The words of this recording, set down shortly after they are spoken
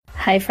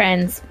Hi,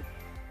 friends.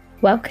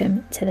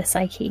 Welcome to the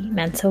Psyche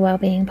Mental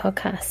Wellbeing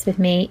Podcast with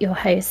me, your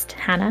host,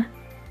 Hannah.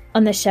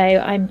 On the show,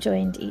 I'm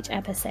joined each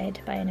episode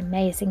by an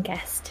amazing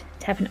guest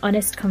to have an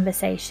honest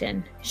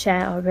conversation,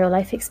 share our real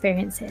life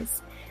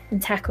experiences,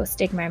 and tackle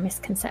stigma and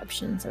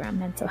misconceptions around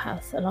mental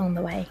health along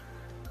the way.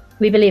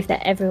 We believe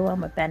that everyone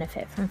would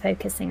benefit from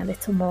focusing a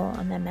little more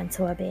on their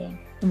mental wellbeing,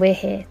 and we're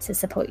here to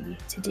support you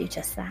to do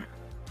just that.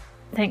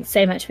 Thanks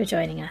so much for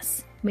joining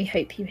us. We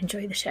hope you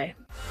enjoy the show.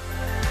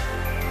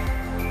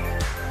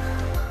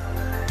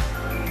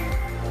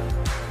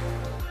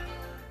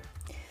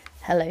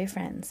 Hello,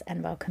 friends,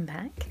 and welcome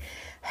back.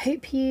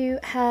 Hope you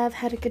have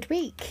had a good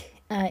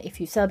week. If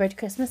you celebrated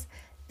Christmas,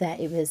 that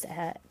it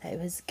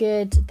was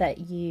good. That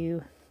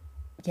you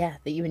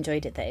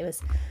enjoyed it. That it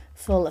was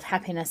full of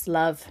happiness,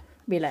 love,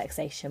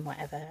 relaxation,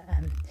 whatever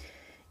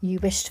you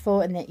wished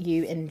for, and that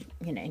you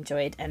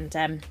enjoyed.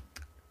 And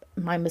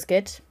mine was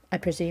good. I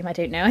presume. I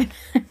don't know.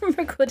 I'm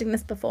recording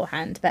this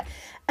beforehand, but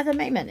at the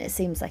moment, it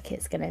seems like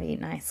it's going to be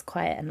nice,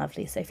 quiet, and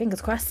lovely. So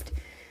fingers crossed,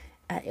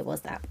 it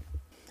was that.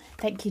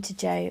 Thank you to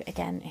Joe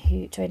again,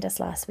 who joined us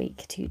last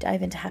week to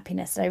dive into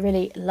happiness. I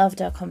really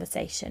loved our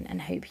conversation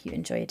and hope you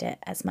enjoyed it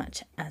as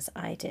much as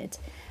I did.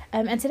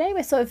 And today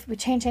we're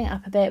changing it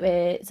up a bit.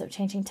 We're sort of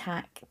changing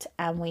tact,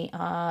 and we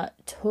are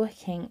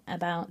talking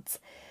about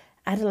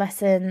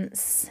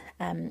adolescence,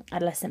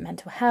 adolescent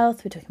mental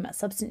health. We're talking about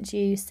substance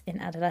use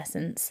in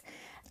adolescence,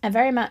 and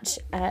very much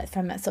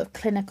from a sort of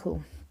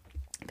clinical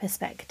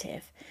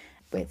perspective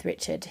with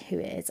Richard, who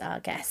is our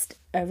guest.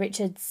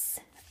 Richard's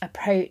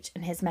approach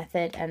and his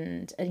method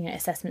and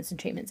assessments and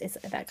treatments is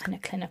that kind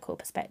of clinical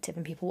perspective,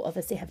 and people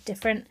obviously have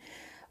different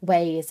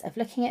ways of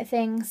looking at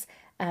things,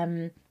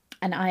 and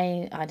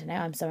I don't know,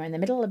 I'm somewhere in the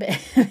middle, a bit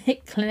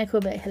clinical,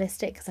 a bit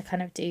holistic, because I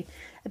kind of do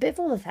a bit of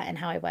all of that in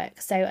how I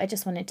work. So I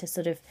just wanted to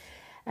sort of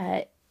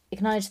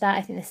acknowledge that.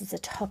 I think this is a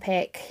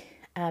topic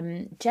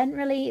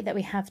generally that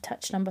we have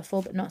touched on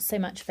before, but not so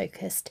much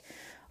focused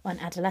on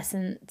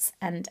adolescents,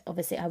 and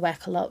obviously I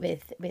work a lot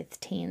with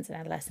teens and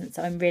adolescents,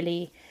 so I'm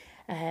really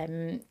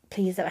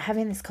pleased that we're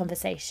having this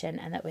conversation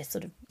and that we're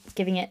sort of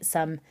giving it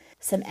some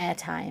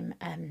airtime.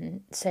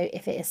 So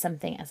if it is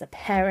something as a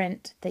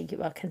parent that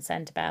you are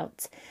concerned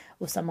about,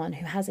 or someone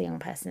who has a young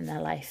person in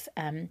their life,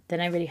 then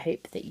I really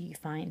hope that you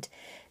find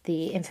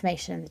the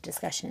information and the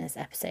discussion in this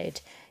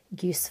episode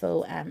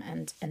useful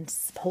and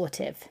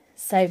supportive.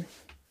 So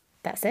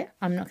that's it.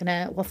 I'm not going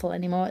to waffle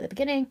anymore at the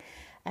beginning.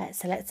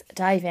 So let's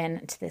dive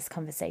into this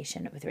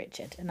conversation with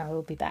Richard, and I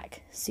will be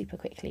back super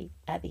quickly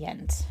at the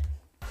end.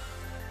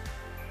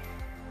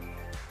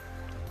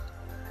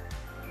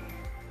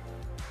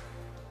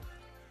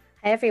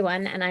 Hi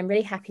everyone, and I'm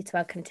really happy to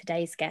welcome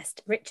today's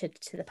guest, Richard,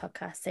 to the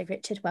podcast. So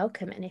Richard,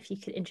 welcome, and if you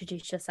could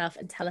introduce yourself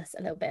and tell us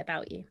a little bit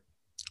about you.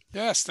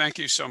 Yes, thank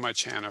you so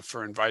much, Hannah,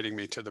 for inviting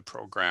me to the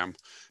program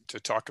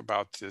to talk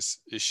about this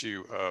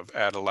issue of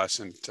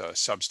adolescent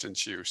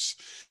substance use.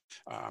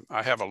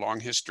 I have a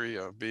long history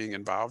of being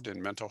involved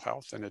in mental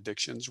health and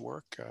addictions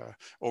work,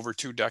 over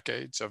 2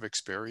 decades of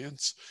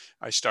experience.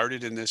 I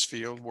started in this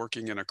field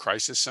working in a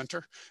crisis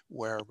center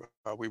where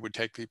we would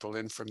take people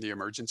in from the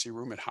emergency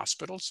room at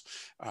hospitals.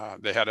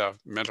 They had a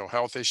mental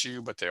health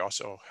issue, but they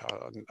also,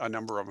 a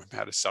number of them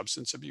had a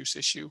substance abuse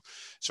issue.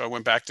 So I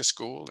went back to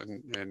school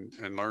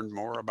and learned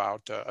more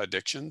about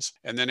addictions,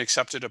 and then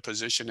accepted a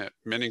position at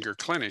Menninger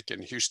Clinic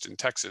in Houston,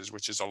 Texas,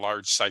 which is a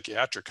large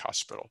psychiatric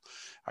hospital.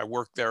 I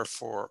worked there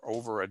for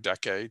over a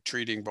decade,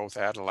 treating both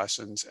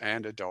adolescents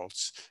and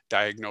adults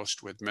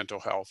diagnosed with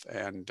mental health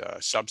and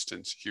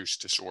substance use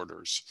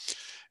disorders.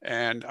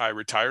 And I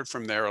retired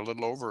from there a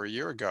little over a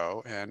year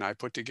ago, and I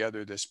put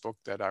together this book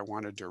that I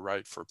wanted to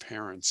write for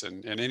parents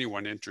and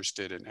anyone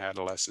interested in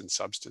adolescent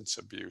substance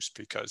abuse,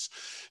 because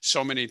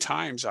so many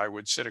times I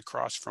would sit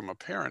across from a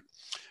parent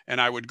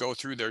and I would go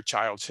through their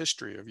child's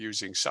history of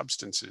using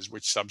substances,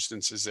 which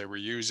substances they were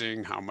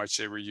using, how much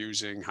they were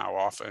using, how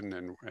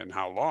often, and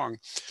how long.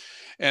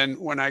 And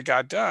when I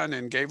got done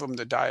and gave them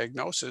the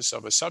diagnosis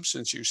of a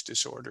substance use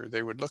disorder,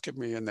 they would look at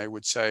me and they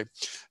would say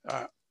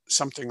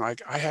something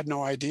like, "I had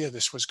no idea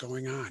this was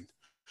going on."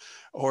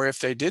 Or if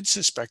they did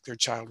suspect their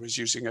child was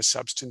using a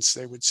substance,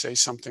 they would say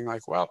something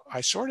like, "Well,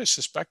 I sort of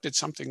suspected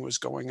something was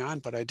going on,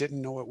 but I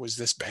didn't know it was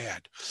this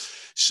bad."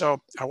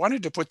 So I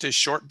wanted to put this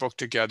short book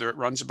together. It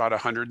runs about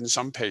 100 and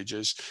some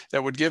pages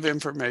that would give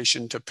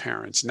information to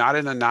parents, not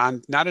in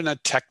a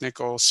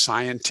technical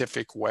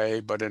scientific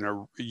way, but in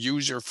a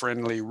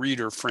user-friendly,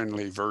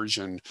 reader-friendly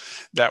version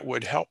that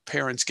would help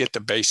parents get the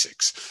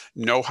basics,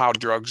 know how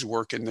drugs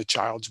work in the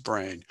child's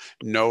brain,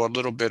 know a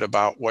little bit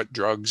about what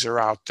drugs are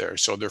out there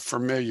so they're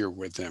familiar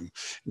with them,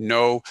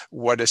 know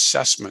what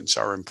assessments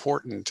are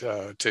important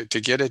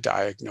to get a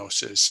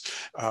diagnosis,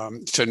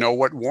 to know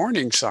what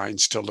warning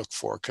signs to look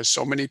for, because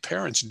so many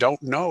parents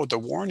don't know the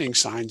warning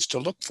signs to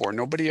look for.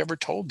 Nobody ever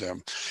told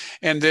them.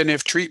 And then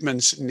if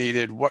treatments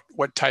needed,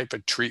 what type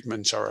of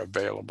treatments are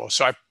available.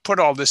 So I put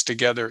all this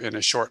together in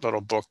a short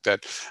little book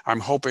that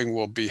I'm hoping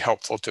will be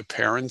helpful to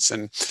parents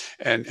and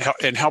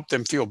help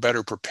them feel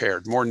better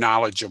prepared, more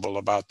knowledgeable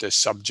about this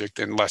subject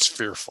and less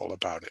fearful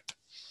about it.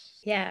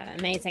 Yeah,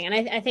 amazing.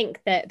 And I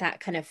think that that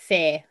kind of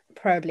fear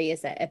probably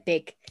is a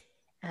big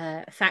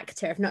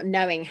factor of not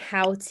knowing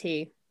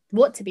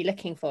what to be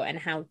looking for and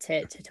how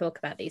to talk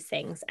about these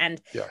things.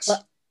 And Yes.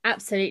 well,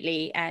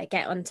 absolutely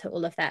get onto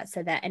all of that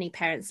so that any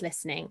parents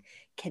listening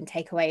can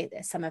take away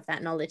some of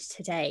that knowledge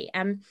today.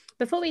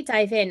 Before we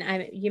dive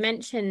in, you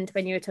mentioned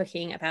when you were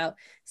talking about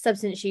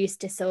substance use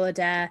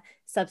disorder,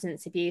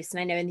 substance abuse, and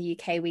I know in the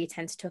UK we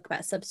tend to talk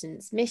about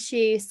substance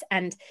misuse,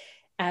 and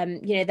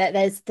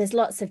that there's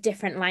lots of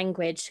different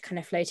language kind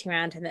of floating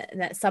around, and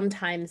that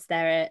sometimes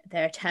there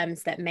are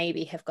terms that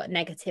maybe have got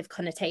negative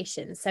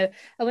connotations. So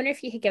I wonder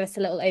if you could give us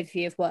a little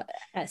overview of what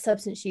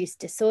substance use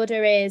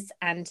disorder is,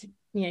 and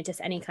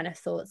just any kind of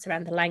thoughts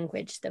around the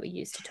language that we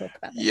use to talk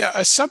about Yeah,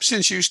 this. a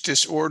substance use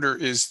disorder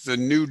is the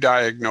new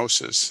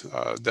diagnosis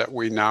that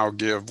we now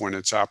give when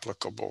it's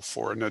applicable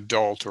for an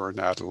adult or an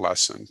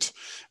adolescent.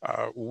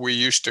 We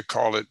used to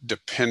call it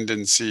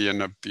dependency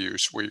and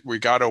abuse. We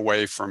got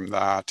away from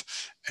that,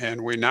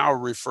 and we now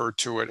refer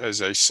to it as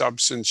a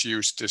substance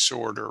use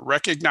disorder,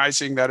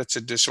 recognizing that it's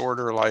a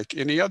disorder like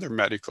any other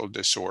medical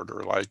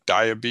disorder, like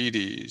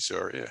diabetes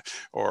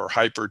or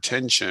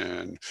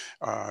hypertension.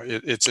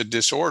 It's a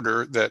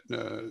disorder that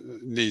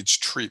needs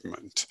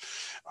treatment.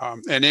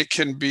 And it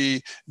can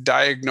be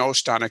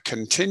diagnosed on a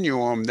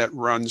continuum that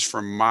runs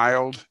from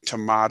mild to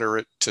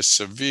moderate to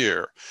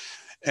severe.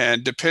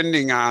 And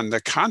depending on the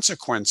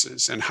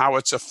consequences and how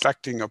it's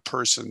affecting a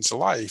person's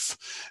life,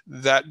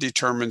 that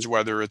determines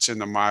whether it's in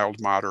the mild,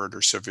 moderate,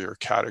 or severe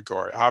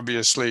category.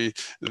 Obviously,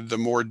 the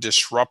more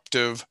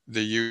disruptive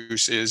the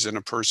use is in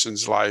a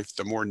person's life,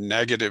 the more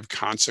negative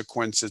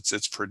consequences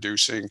it's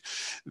producing,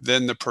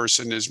 then the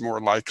person is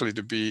more likely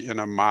to be in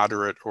a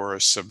moderate or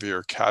a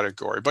severe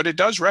category. But it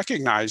does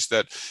recognize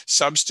that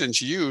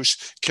substance use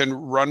can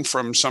run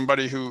from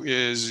somebody who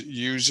is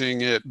using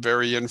it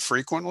very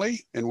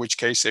infrequently, in which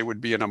case they would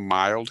be in a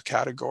mild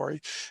category,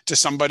 to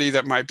somebody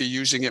that might be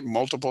using it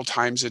multiple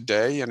times a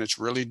day and it's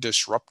really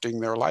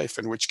disrupting their life,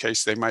 in which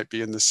case they might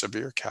be in the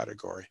severe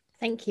category.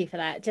 Thank you for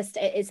that. Just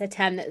it's a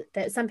term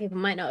that some people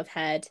might not have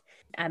heard.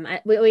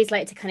 We always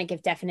like to kind of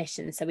give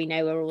definitions so we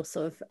know we're all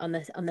sort of on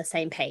the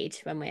same page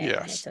when we're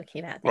Yes.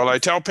 talking about Well, I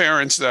things. tell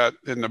parents that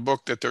in the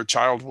book that their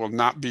child will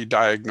not be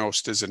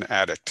diagnosed as an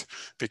addict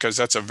because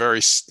that's a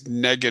very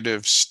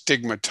negative,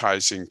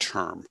 stigmatizing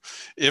term.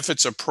 If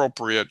it's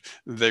appropriate,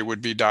 they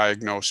would be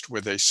diagnosed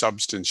with a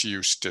substance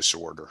use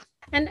disorder.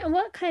 And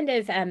what kind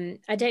of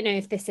I don't know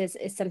if this is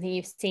something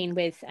you've seen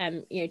with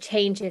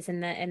changes in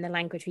the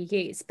language we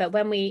use, but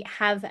when we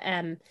have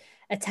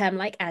a term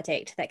like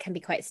addict that can be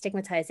quite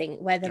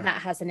stigmatizing, whether Yeah.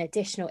 that has an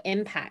additional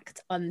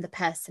impact on the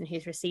person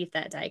who's received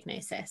that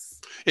diagnosis.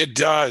 It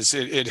does.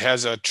 It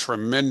has a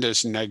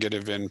tremendous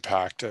negative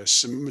impact,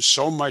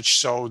 so much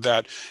so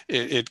that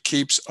it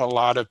keeps a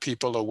lot of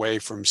people away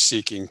from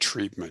seeking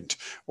treatment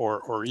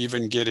or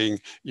even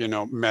getting,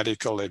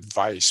 medical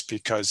advice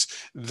because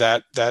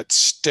that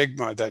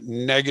stigma, that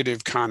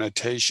negative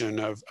connotation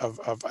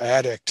of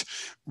addict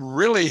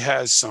really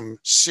has some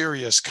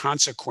serious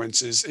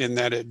consequences in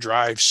that it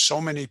drives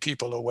so many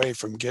people away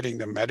from getting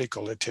the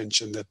medical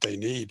attention that they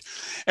need.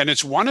 And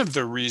it's one of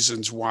the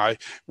reasons why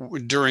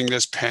during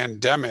this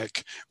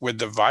pandemic with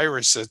the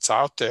virus that's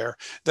out there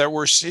that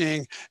we're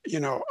seeing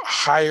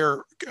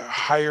higher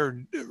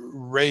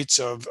rates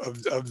of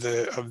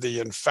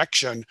the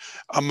infection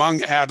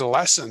among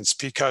adolescents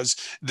because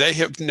they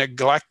have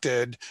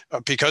neglected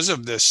because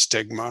of this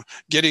stigma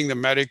getting the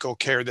medical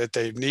care that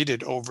they've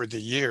needed over the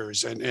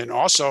years. And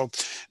also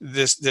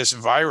this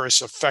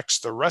virus affects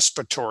the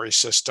respiratory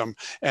system,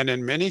 and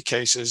in many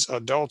cases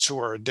adults who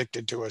are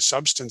addicted to a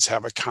substance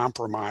have a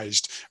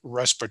compromised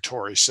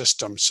respiratory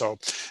system. So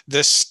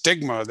this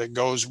stigma that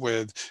goes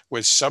with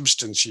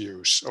substance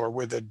use or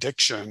with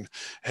addiction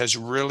has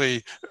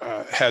really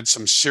had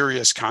some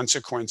serious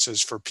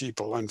consequences for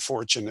people,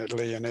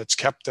 unfortunately, and it's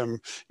kept them,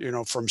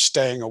 from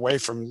staying away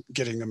from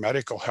getting the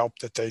medical help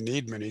that they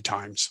need many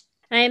times.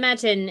 I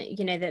imagine,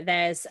 that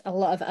there's a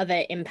lot of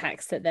other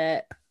impacts that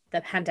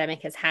the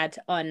pandemic has had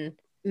on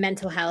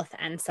mental health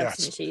and Yes.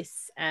 substance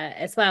use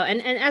as well.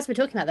 And as we're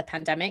talking about the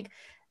pandemic,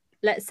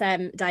 let's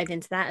dive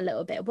into that a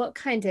little bit. What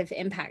kind of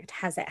impact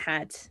has it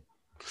had?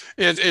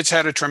 It's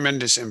had a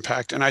tremendous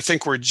impact. And I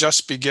think we're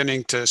just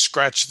beginning to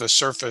scratch the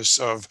surface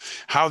of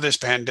how this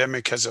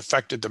pandemic has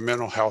affected the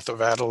mental health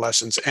of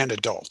adolescents and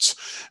adults.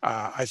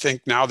 I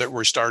think now that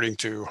we're starting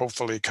to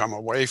hopefully come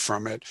away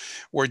from it,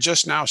 we're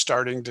just now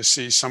starting to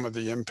see some of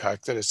the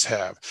impact that it's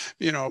had.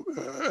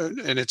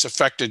 And it's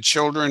affected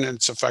children and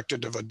it's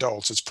affected of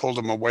adults. It's pulled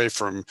them away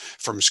from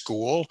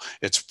school.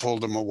 It's pulled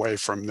them away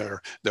from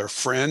their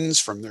friends,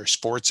 from their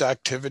sports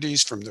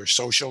activities, from their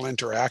social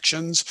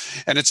interactions,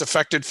 and it's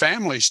affected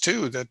families families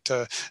too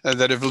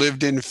that have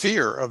lived in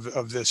fear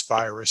of this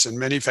virus, and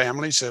many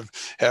families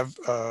have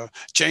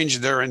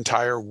changed their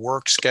entire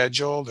work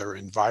schedule. Their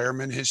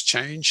environment has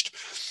changed.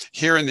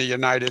 Here in the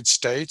United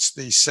States,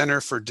 the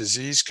Center for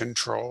Disease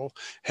Control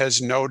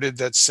has noted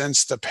that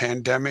since the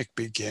pandemic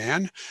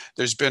began,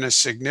 there's been a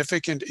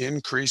significant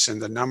increase in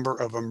the number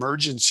of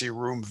emergency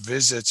room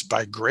visits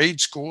by grade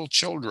school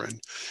children.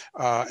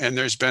 And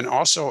there's been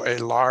also a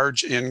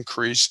large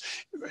increase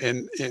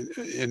in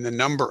the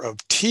number of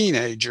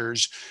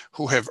teenagers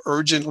who have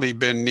urgently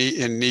been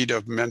in need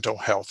of mental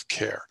health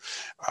care.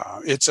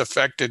 It's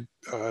affected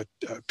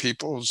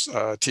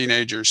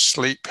teenagers'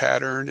 sleep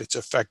pattern. It's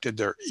affected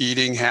their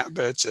eating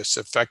habits. It's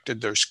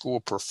affected their school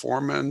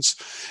performance.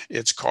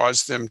 It's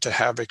caused them to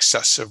have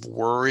excessive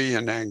worry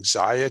and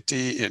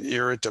anxiety and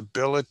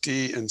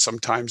irritability and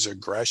sometimes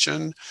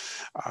aggression.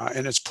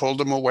 And it's pulled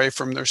them away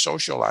from their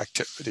social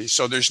activities.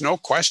 So there's no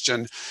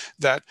question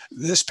that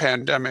this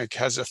pandemic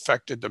has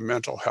affected the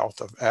mental health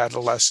of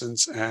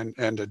adolescents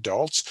and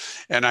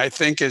adults. And I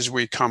think as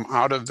we come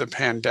out of the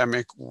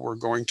pandemic, we're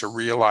going to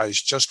realize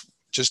just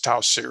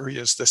how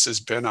serious this has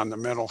been on the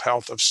mental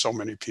health of so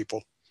many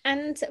people.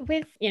 And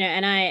with,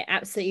 and I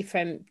absolutely,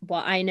 from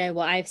what I know,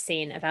 what I've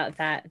seen about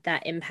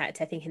that impact,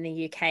 I think in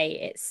the UK,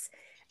 it's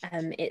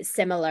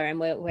similar, and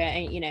we're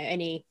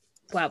only,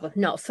 well, we're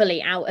not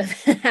fully out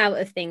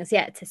of things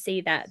yet to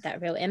see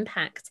that real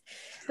impact.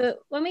 But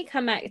when we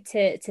come back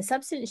to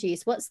substance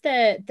use, what's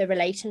the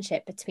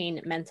relationship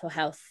between mental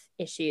health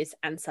issues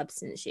and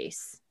substance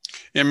use?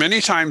 Yeah,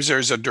 many times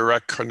there's a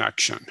direct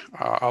connection.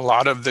 A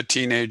lot of the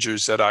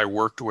teenagers that I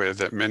worked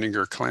with at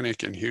Menninger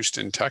Clinic in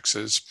Houston,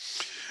 Texas,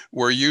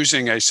 were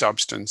using a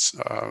substance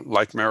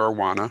like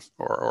marijuana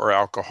or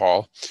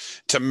alcohol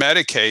to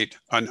medicate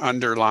an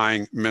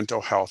underlying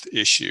mental health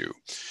issue.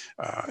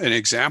 An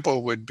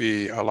example would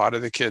be a lot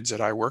of the kids that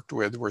I worked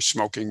with were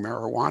smoking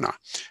marijuana,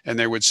 and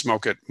they would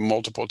smoke it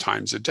multiple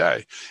times a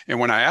day.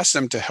 And when I asked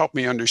them to help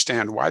me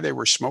understand why they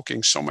were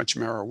smoking so much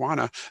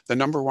marijuana, the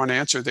number one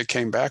answer that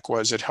came back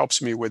was, it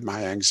helps me with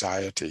my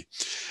anxiety.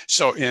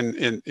 So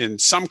in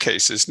some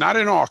cases, not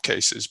in all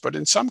cases, but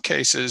in some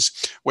cases,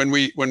 when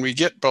we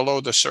get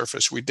below the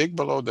surface, we dig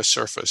below the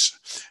surface,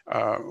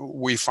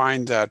 we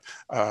find that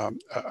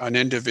an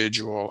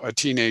individual, a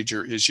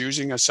teenager, is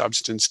using a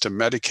substance to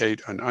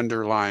medicate an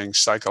underlying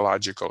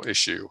psychological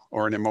issue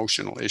or an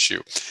emotional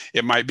issue.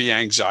 It might be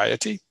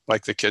anxiety,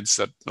 like a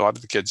lot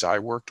of the kids I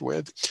worked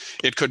with.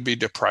 It could be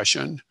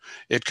depression.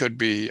 It could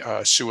be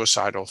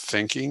suicidal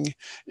thinking.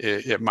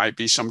 It might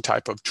be some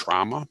type of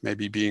trauma,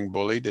 maybe being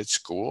bullied at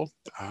school,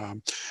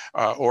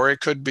 or it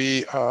could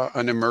be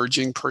an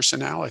emerging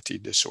personality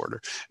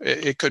disorder.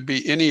 It could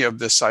be any of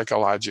the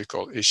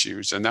psychological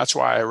issues. And that's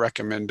why I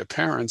recommend to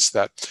parents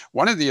that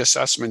one of the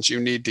assessments you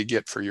need to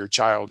get for your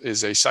child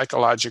is a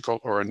psychological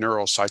or a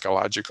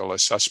neuropsychological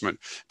assessment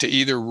to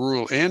either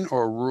rule in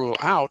or rule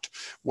out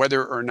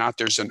whether or not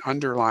there's an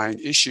underlying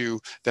issue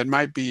that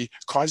might be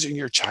causing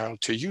your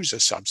child to use a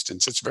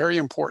substance. It's very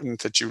important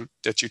that you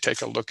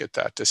take a look at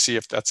that to see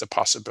if that's a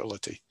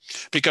possibility.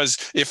 Because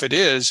if it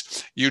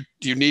is, you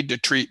need to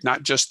treat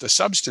not just the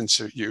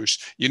substance use,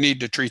 you need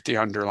to treat the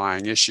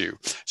underlying issue.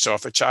 So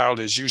if a child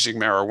is using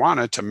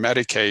marijuana to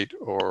medicate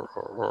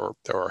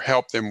or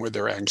help them with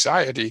their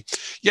anxiety,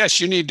 yes,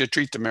 you need to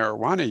treat the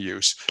marijuana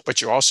use,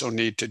 but you also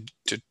need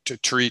to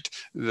treat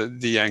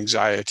the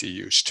anxiety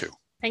use too.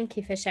 Thank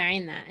you for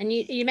sharing that. And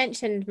you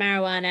mentioned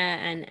marijuana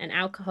and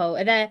alcohol.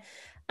 Are there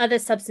other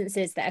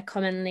substances that are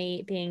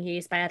commonly being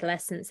used by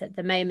adolescents at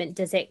the moment?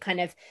 Does it kind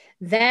of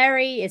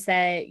vary? Is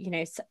there,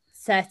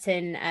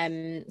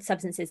 certain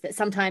substances that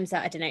sometimes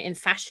are, I don't know, in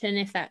fashion,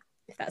 if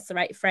that's the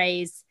right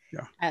phrase?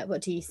 Yeah.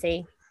 What do you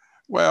see?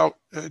 Well,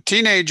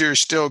 teenagers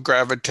still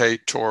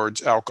gravitate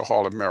towards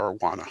alcohol and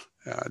marijuana.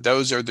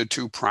 Those are the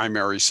two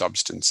primary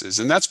substances.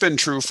 And that's been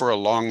true for a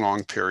long,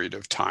 long period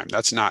of time.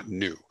 That's not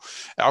new.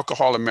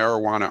 Alcohol and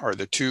marijuana are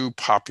the two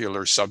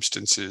popular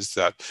substances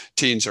that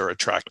teens are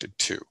attracted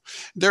to.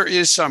 There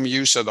is some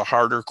use of the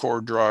harder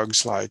core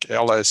drugs like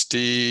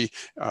LSD,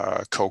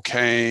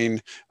 cocaine,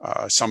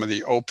 some of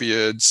the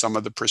opiates, some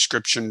of the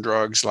prescription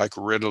drugs like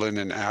Ritalin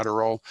and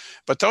Adderall,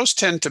 but those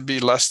tend to be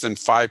less than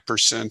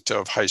 5%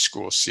 of high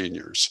school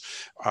seniors.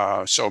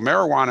 So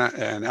marijuana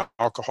and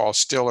alcohol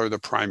still are the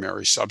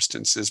primary substances.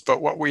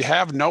 But what we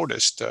have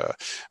noticed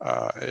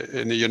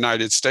in the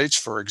United States,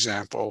 for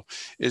example,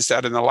 is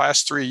that in the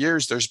last 3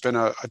 years, there's been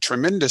a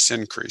tremendous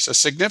increase, a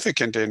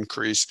significant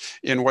increase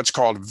in what's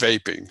called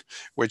vaping,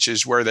 which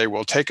is where they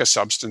will take a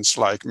substance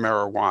like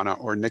marijuana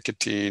or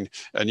nicotine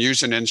and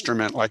use an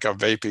instrument like a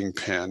vaping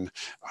pen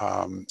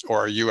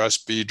or a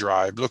USB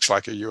drive. Looks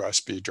like a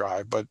USB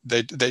drive, but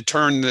they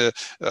turn the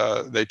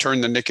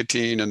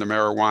nicotine and the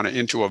marijuana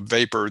into a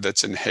vapor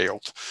that's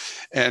inhaled.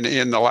 And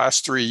in the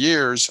last 3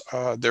 years,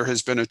 there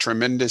has been a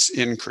tremendous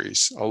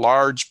increase, a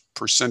large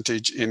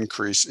percentage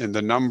increase in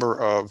the number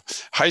of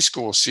high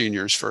school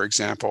seniors, for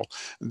example,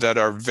 that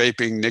are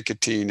vaping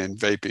nicotine and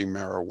vaping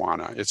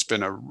marijuana. It's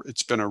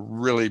been a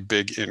really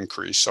big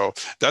increase. So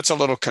that's a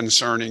little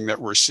concerning that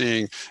we're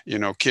seeing,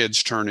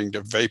 kids turning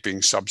to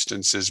vaping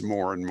substances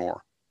more and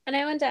more. And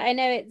I wonder, I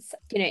know it's,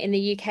 in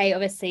the UK,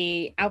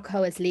 obviously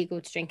alcohol is legal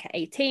to drink at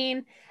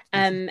 18.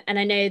 And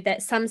I know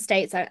that some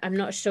states, I'm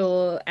not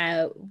sure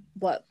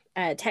what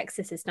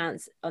Texas's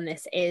stance on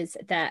this is,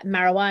 that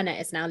marijuana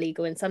is now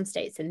legal in some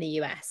states in the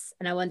US.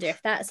 And I wonder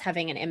if that's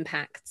having an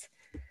impact.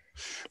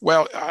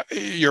 Well,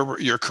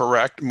 you're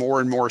correct. More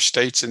and more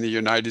states in the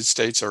United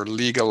States are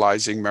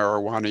legalizing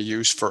marijuana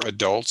use for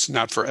adults,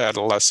 not for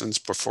adolescents,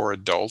 but for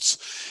adults.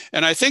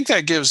 And I think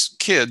that gives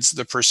kids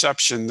the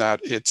perception that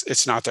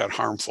it's not that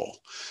harmful.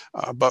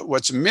 But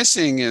what's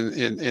missing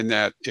in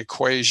that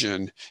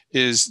equation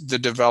is the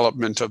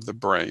development of the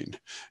brain.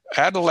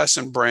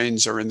 Adolescent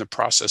brains are in the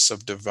process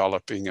of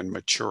developing and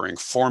maturing,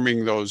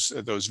 forming those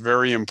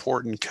very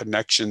important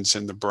connections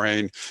in the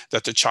brain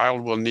that the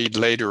child will need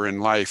later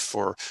in life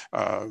for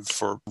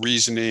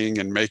reasoning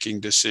and making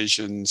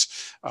decisions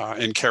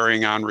and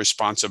carrying on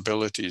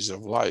responsibilities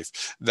of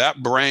life.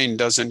 That brain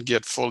doesn't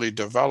get fully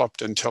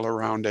developed until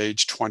around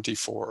age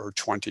 24 or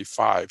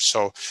 25.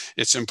 So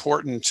it's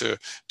important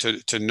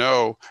to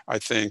know, I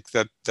think,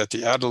 that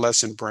the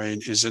adolescent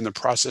brain is in the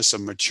process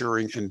of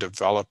maturing and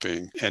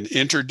developing, and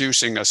introducing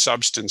a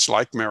substance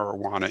like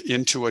marijuana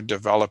into a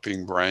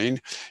developing brain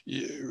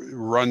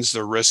runs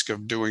the risk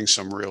of doing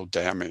some real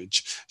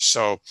damage.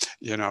 So,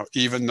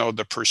 even though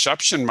the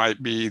perception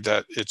might be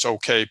that it's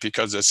okay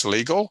because it's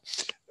legal,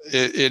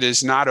 it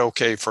is not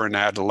okay for an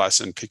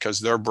adolescent because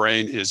their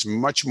brain is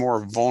much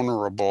more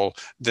vulnerable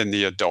than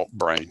the adult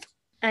brain.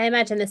 I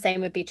imagine the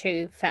same would be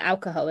true for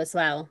alcohol as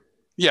well.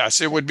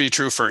 Yes, it would be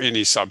true for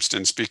any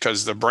substance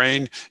because the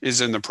brain is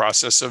in the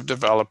process of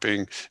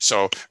developing.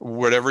 So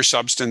whatever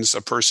substance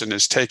a person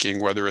is taking,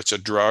 whether it's a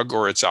drug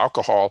or it's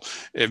alcohol,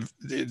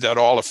 that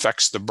all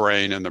affects the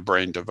brain and the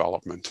brain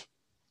development.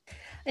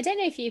 I don't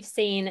know if you've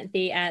seen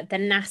the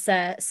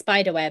NASA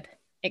spiderweb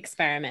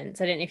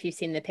experiments. I don't know if you've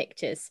seen the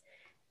pictures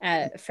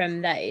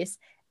from those,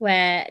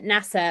 where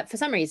NASA, for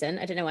some reason,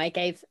 I don't know why,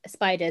 gave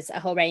spiders a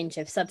whole range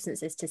of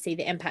substances to see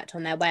the impact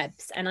on their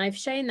webs. And I've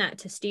shown that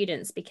to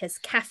students because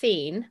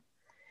caffeine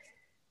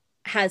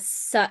has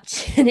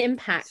such an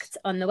impact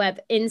on the web,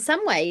 in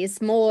some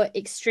ways more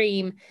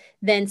extreme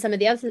than some of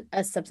the other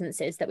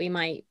substances that we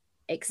might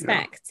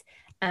expect.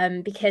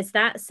 Yeah. Because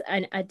that's,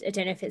 and I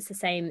don't know if it's the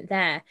same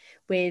there,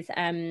 with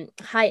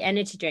high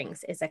energy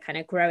drinks is a kind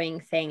of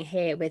growing thing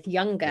here with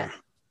younger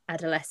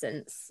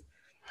adolescents.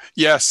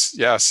 Yes.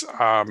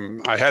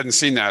 I hadn't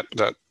seen that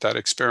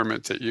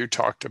experiment that you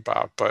talked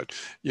about, but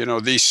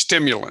these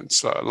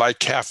stimulants like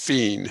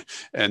caffeine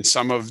and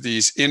some of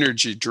these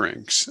energy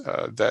drinks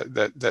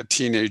that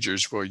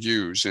teenagers will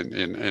use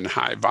in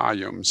high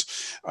volumes,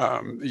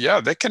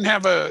 they can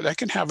have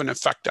an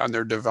effect on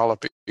their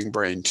developing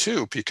brain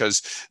too,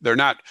 because they're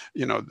not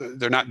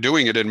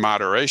doing it in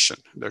moderation.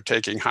 They're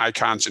taking high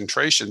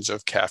concentrations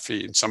of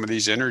caffeine. Some of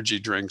these energy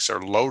drinks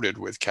are loaded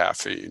with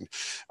caffeine,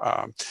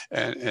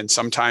 and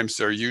sometimes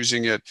they're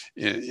using it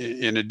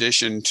in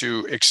addition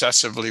to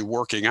excessively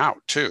working out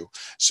too.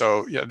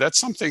 So that's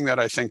something that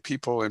I think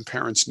people and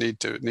parents need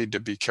to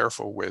be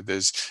careful with,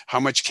 is how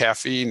much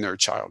caffeine their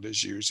child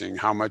is using,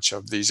 how much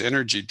of these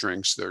energy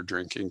drinks they're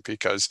drinking,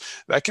 because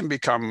that can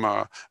become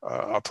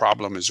a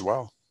problem as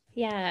well.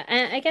 Yeah,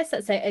 and I guess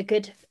that's a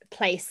good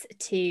place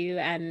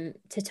to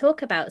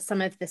talk about some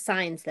of the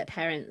signs that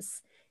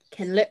parents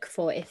can look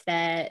for if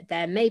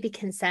they're maybe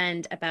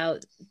concerned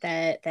about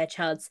their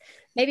child's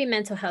maybe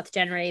mental health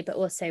generally, but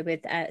also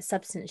with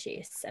substance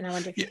use. And I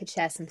wonder if you could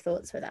share some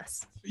thoughts with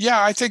us.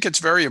 Yeah, I think it's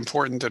very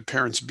important that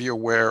parents be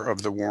aware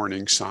of the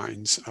warning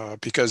signs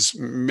because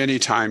many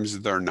times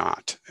they're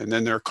not. And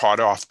then they're caught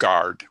off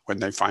guard when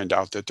they find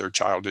out that their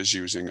child is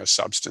using a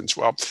substance.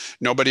 Well,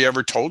 nobody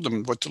ever told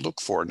them what to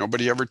look for.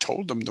 Nobody ever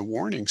told them the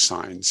warning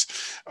signs.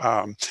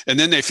 And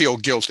then they feel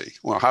guilty.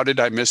 Well, how did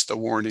I miss the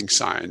warning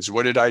signs?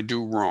 What did I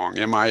do wrong?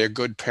 Am I a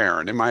good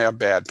parent? Am I a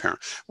bad parent?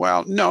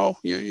 Well, no,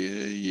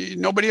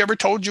 nobody ever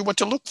told you what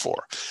to look for.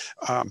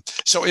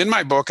 So in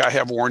my book, I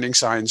have warning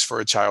signs for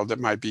a child that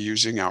might be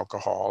using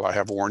alcohol. I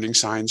have warning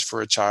signs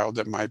for a child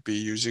that might be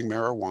using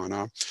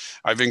marijuana.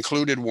 I've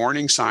included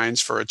warning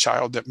signs for a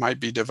child that might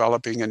be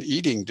developing an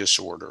eating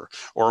disorder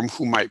or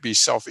who might be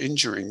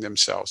self-injuring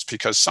themselves,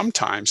 because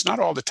sometimes, not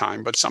all the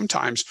time, but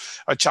sometimes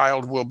a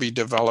child will be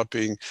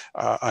developing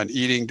an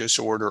eating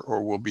disorder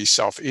or will be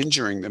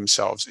self-injuring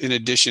themselves in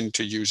addition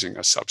to using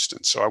a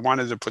substance. So I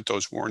wanted to put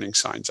those warning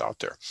signs out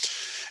there.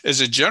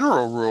 As a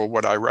general rule,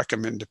 what I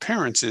recommend to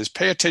parents is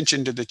pay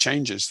attention to the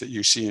changes that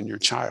you see in your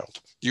child.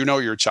 You know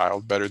your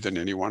child better than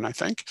anyone, I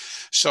think.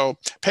 So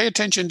pay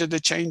attention to the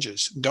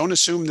changes. Don't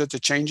assume that the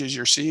changes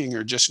you're seeing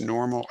are just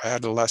normal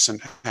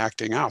adolescent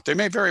acting out. They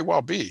may very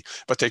well be,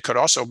 but they could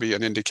also be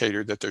an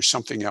indicator that there's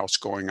something else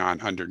going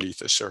on underneath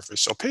the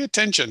surface. So pay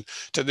attention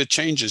to the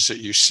changes that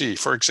you see.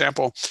 For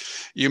example,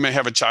 you may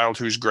have a child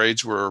whose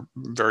grades were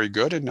very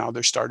good and now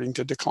they're starting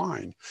to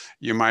decline.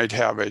 You might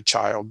have a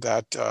child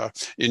that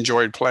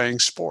enjoyed playing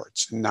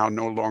sports and now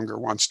no longer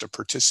wants to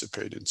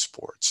participate in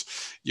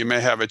sports. You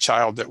may have a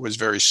child that was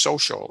very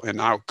social and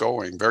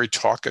outgoing, very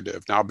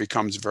talkative, now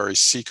becomes very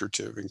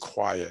secretive and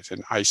quiet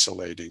and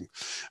isolating.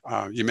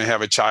 You may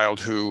have a child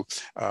who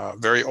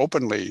very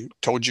openly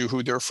told you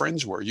who their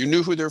friends were. You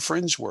knew who their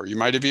friends were. You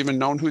might have even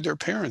known who their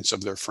parents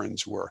of their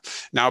friends were.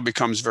 Now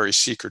becomes very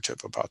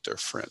secretive about their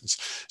friends.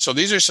 So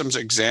these are some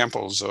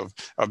examples of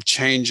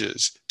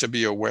changes to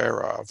be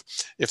aware of.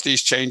 If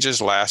these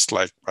changes last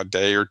like a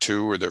day or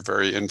two, or they're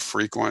very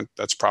infrequent,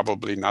 that's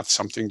probably not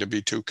something to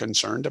be too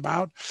concerned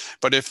about.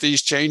 But if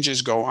these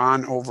changes go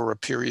on over a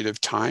period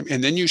of time,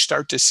 and then you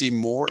start to see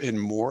more and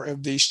more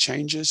of these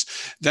changes,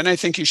 then I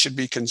think you should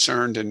be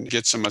concerned and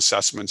get some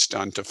assessments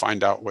done to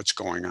find out what's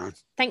going on.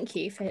 Thank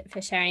you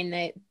for sharing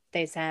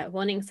those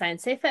warning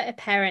signs. So if a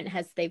parent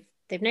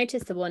they've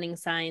noticed the warning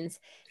signs,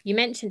 you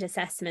mentioned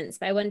assessments,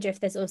 but I wonder if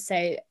there's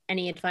also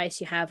any advice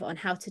you have on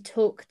how to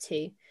talk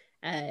to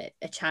a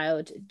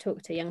child,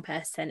 talk to a young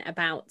person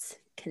about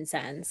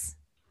concerns.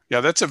 Yeah,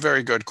 that's a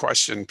very good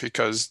question,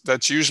 because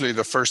that's usually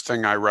the first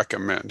thing I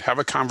recommend. Have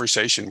a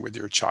conversation with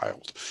your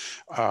child.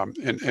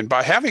 And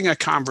by having a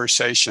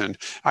conversation,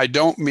 I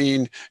don't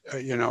mean,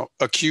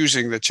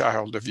 accusing the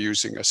child of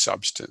using a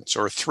substance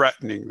or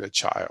threatening the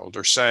child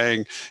or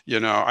saying,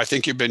 I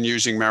think you've been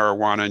using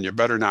marijuana and you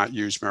better not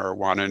use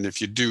marijuana. And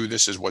if you do,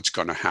 this is what's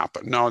going to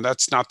happen. No,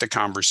 that's not the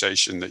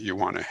conversation that you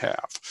want to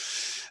have.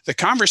 The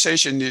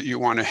conversation that you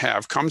want to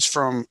have comes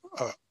from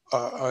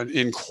an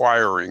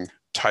inquiring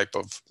type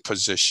of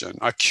position,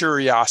 a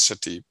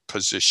curiosity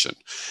position.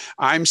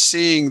 I'm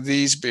seeing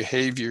these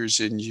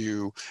behaviors in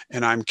you,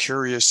 and I'm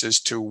curious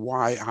as to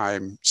why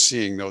I'm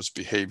seeing those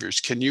behaviors.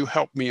 Can you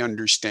help me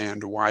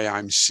understand why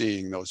I'm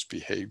seeing those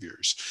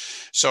behaviors?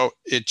 So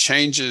it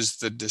changes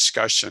the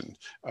discussion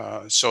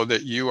so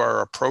that you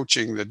are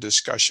approaching the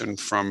discussion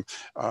from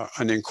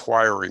an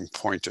inquiring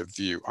point of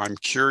view. I'm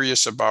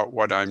curious about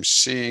what I'm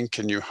seeing.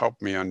 Can you help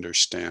me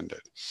understand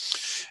it?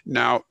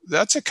 Now,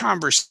 that's a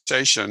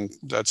conversation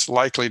that's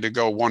likely to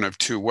go one of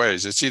two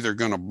ways. It's either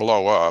going to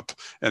blow up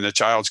and the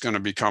child's going to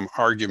become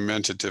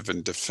argumentative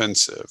and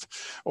defensive,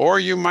 or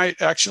you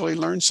might actually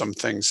learn some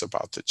things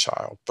about the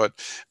child. But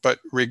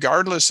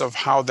regardless of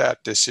how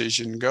that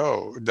decision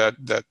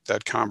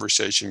that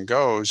conversation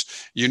goes,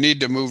 you need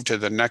to move to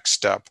the next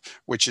step,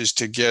 which is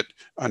to get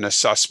an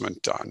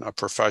assessment done, a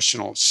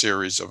professional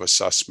series of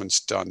assessments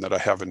done that I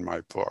have in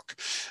my book.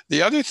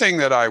 The other thing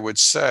that I would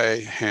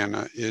say,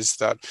 Hannah, is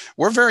that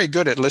we're very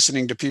good at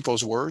listening to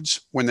people's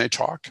words when they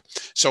talk.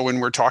 So when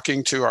we're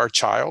talking to our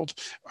child,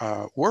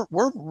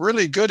 we're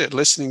really good at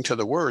listening to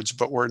the words,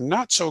 but we're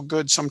not so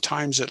good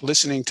sometimes at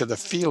listening to the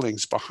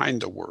feelings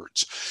behind the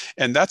words.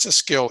 And that's a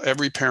skill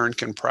every parent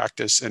can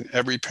practice and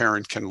every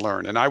parent can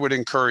learn. And I would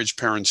encourage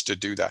parents to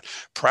do that.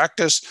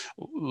 Practice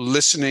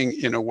listening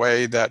in a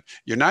way that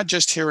you're not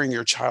just hearing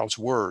your child's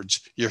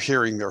words, you're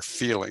hearing their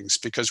feelings.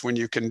 Because when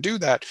you can do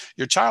that,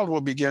 your child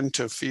will begin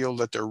to feel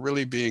that they're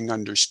really being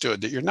understood,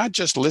 that you're not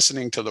just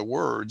listening to the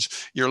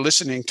words, you're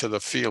listening to the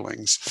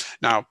feelings.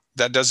 Now,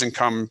 that doesn't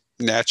come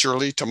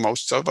naturally to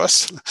most of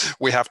us.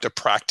 We have to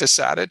practice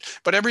at it,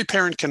 but every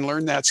parent can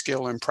learn that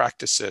skill and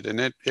practice it, and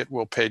it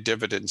will pay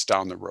dividends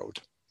down the road.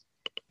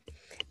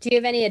 Do you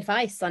have any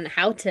advice on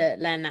how to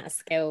learn that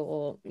skill,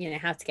 or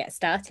how to get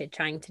started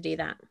trying to do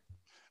that?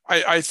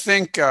 I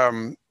think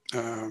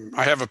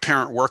I have a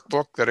parent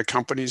workbook that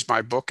accompanies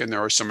my book, and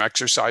there are some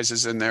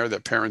exercises in there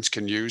that parents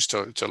can use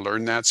to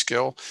learn that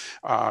skill.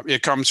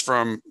 It comes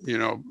from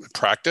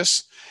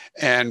practice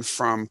and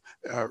from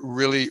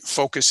really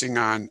focusing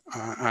on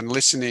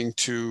listening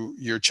to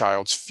your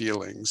child's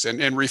feelings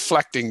and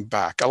reflecting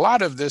back. A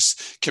lot of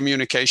this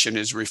communication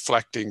is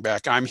reflecting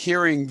back. I'm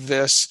hearing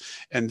this,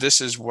 and this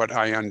is what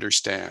I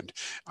understand.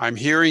 I'm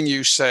hearing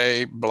you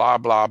say blah,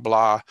 blah,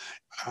 blah.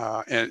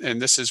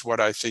 And this is what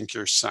I think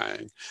you're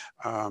saying.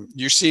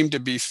 You seem to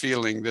be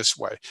feeling this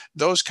way.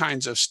 Those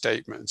kinds of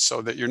statements,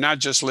 so that you're not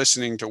just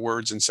listening to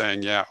words and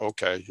saying, yeah,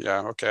 okay,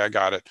 I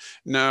got it.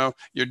 No,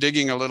 you're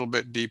digging a little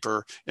bit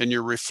deeper and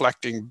you're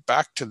reflecting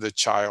back to the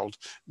child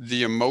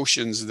the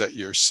emotions that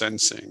you're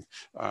sensing.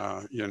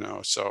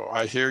 So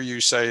I hear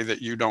you say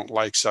that you don't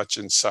like such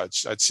and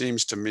such. That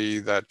seems to me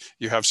that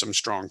you have some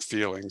strong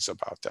feelings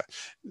about that.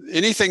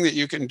 Anything that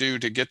you can do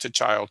to get the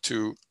child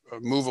to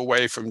move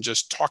away from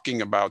just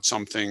talking about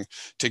something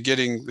to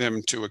getting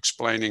them to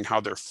explaining how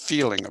they're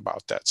feeling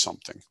about that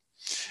something.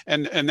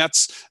 And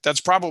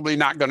that's probably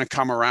not going to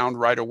come around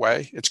right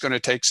away. It's going to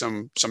take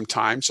some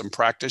time, some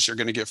practice. You're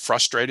going to get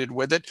frustrated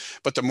with it,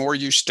 but the more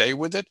you stay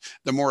with it,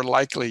 the more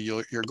likely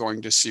you're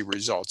going to see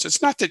results.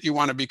 It's not that you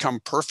want to become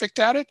perfect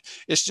at it.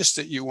 It's just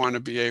that you want to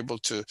be able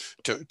to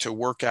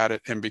work at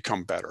it and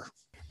become better.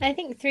 I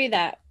think through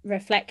that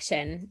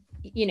reflection,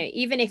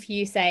 even if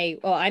you say,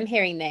 well, I'm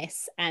hearing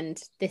this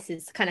and this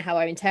is kind of how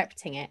I'm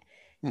interpreting it,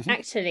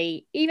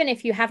 actually, even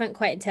if you haven't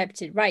quite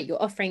interpreted right,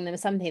 you're offering them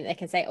something that they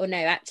can say, oh no,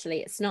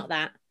 actually it's not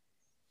that.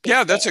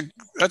 Yeah, that's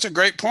a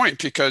great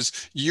point, because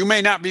you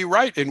may not be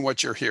right in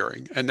what you're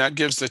hearing, and that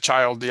gives the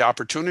child the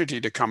opportunity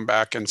to come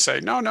back and say,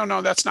 no, no,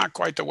 no, that's not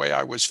quite the way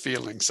I was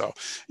feeling. So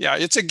yeah,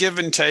 it's a give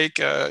and take.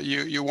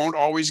 You won't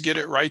always get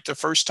it right the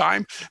first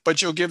time,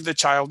 but you'll give the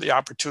child the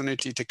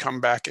opportunity to come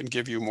back and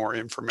give you more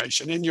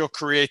information, and you'll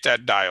create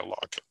that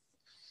dialogue.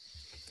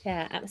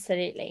 Yeah,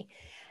 absolutely.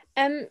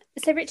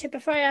 So Richard,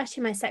 before I ask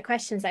you my set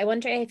questions, I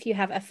wonder if you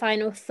have a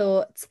final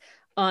thought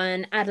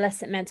on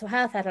adolescent mental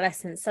health,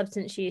 adolescent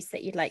substance use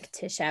that you'd like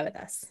to share with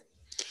us.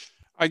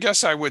 I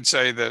guess I would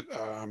say that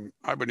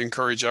I would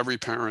encourage every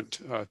parent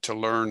to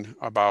learn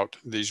about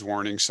these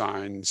warning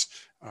signs,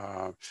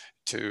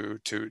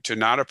 to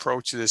not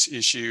approach this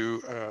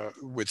issue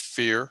with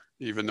fear,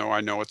 even though I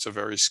know it's a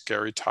very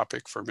scary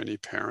topic for many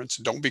parents.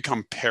 Don't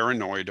become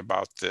paranoid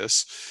about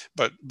this,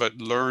 but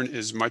learn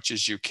as much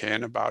as you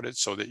can about it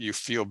so that you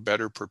feel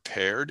better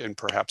prepared and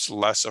perhaps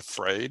less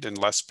afraid and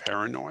less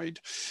paranoid.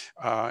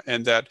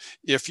 And that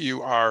if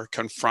you are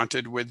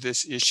confronted with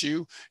this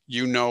issue,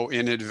 you know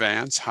in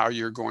advance how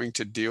you're going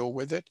to deal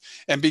with it,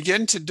 and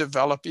begin to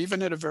develop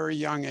even at a very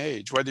young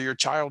age, whether your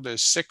child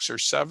is 6 or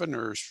 7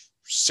 or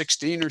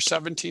 16 or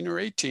 17 or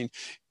 18,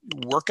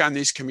 work on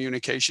these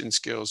communication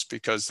skills,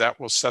 because that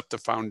will set the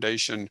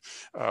foundation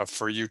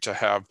for you to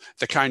have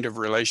the kind of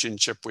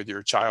relationship with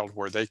your child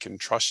where they can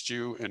trust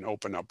you and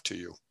open up to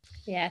you.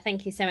 Yeah,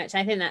 thank you so much.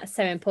 I think that's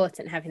so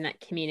important, having that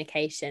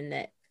communication,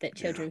 that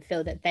children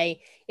feel that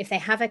if they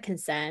have a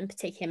concern,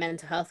 particularly a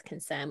mental health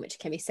concern, which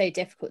can be so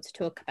difficult to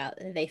talk about,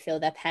 that they feel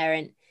their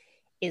parent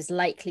is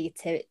likely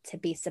to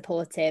be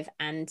supportive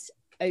and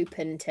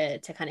open to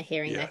kind of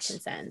hearing their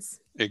concerns.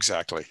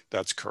 Exactly.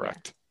 That's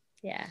correct.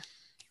 Yeah.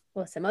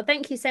 Awesome. Well,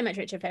 thank you so much,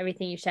 Richard, for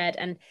everything you shared.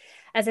 And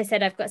as I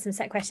said, I've got some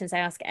set questions I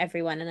ask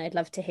everyone, and I'd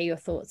love to hear your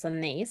thoughts on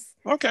these.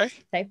 Okay.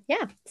 So,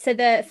 yeah. So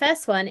the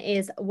first one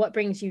is, what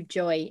brings you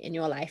joy in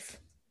your life?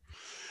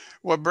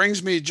 What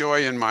brings me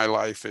joy in my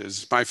life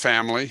is my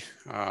family,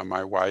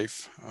 my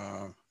wife.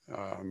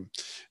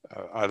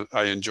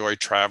 I enjoy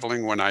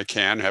traveling when I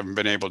can. Haven't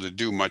been able to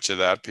do much of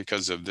that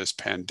because of this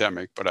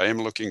pandemic, but I am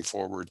looking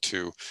forward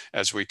to,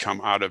 as we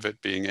come out of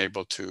it, being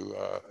able to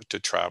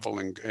travel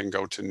and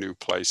go to new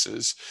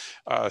places.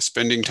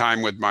 Spending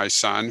time with my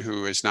son,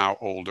 who is now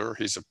older.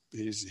 He's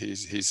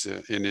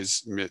in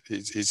his mid.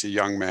 He's a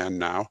young man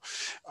now.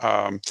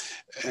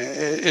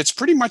 It's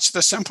pretty much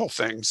the simple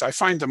things. I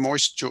find the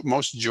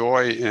most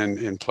joy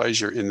and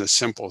pleasure in the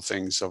simple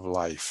things of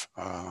life.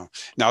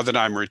 Now that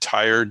I'm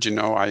retired,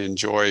 I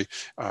enjoy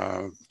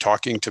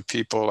talking to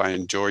people. I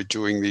enjoy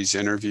doing these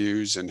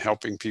interviews and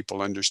helping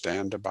people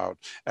understand about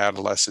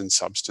adolescent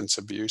substance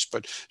abuse.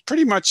 But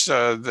pretty much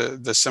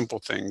the simple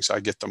things I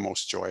get the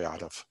most joy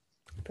out of.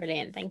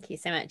 Brilliant. Thank you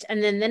so much.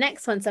 And then the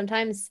next one,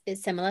 sometimes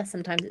it's similar,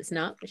 sometimes it's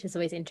not, which is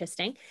always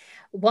interesting.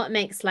 What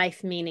makes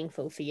life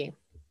meaningful for you?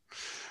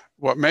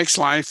 What makes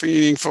life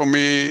meaningful for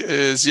me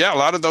is, a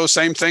lot of those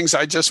same things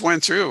I just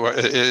went through.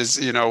 Is,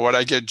 what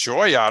I get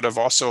joy out of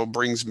also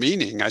brings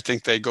meaning. I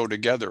think they go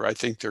together. I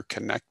think they're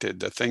connected.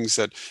 The things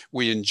that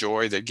we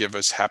enjoy, that give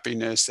us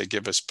happiness, that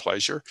give us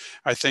pleasure,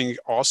 I think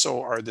also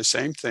are the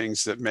same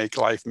things that make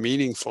life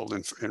meaningful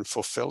and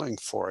fulfilling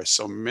for us.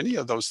 So many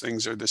of those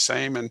things are the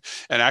same, and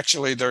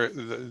actually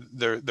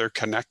they're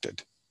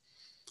connected.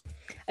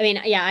 I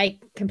mean, yeah, I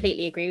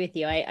completely agree with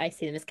you. I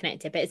see them as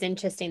connected, but it's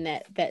interesting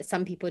that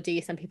some people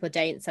do, some people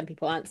don't, some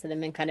people answer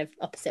them in kind of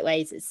opposite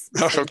ways. It's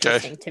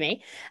interesting to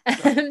me.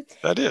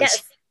 That is.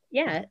 Yes.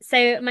 Yeah.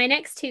 So my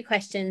next two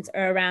questions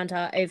are around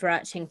our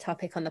overarching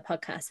topic on the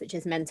podcast, which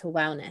is mental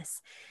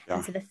wellness. Yeah.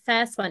 And so the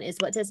first one is,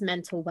 what does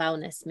mental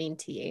wellness mean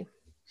to you?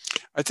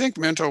 I think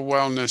mental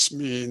wellness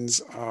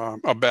means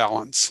a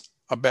balance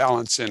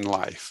in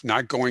life,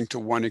 not going to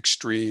one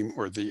extreme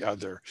or the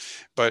other,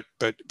 but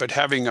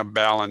having a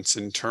balance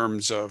in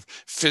terms of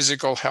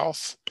physical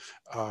health,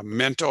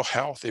 mental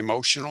health,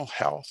 emotional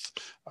health,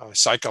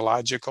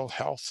 psychological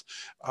health,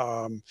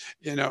 and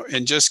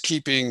just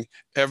keeping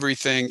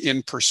everything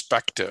in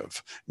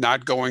perspective,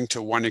 not going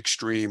to one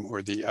extreme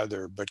or the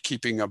other, but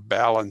keeping a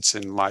balance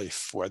in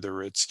life,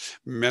 whether it's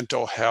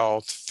mental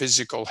health,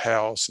 physical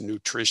health,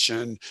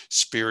 nutrition,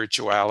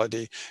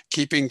 spirituality,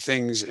 keeping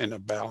things in a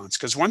balance.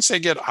 Because once they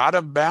get out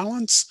of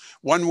balance,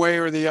 one way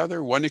or the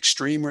other, one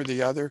extreme or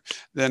the other,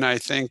 then I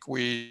think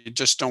we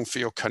just don't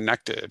feel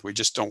connected. We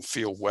just don't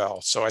feel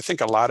well. So I think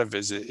a lot of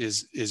it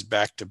is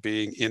back to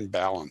being in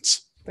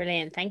balance.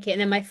 Brilliant. Thank you.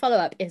 And then my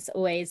follow-up is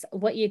always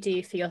what you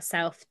do for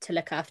yourself to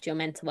look after your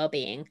mental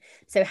well-being.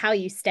 So how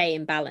you stay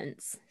in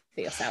balance.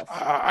 for yourself?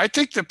 I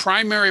think the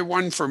primary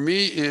one for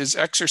me is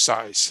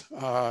exercise.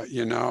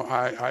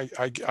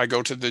 I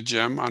go to the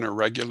gym on a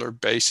regular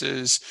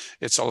basis.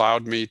 It's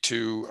allowed me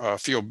to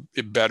feel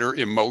better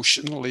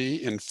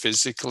emotionally and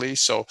physically.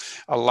 So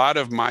a lot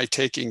of my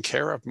taking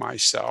care of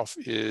myself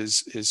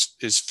is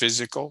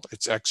physical.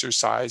 It's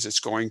exercise. It's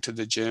going to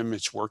the gym.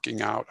 It's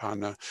working out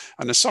on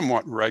a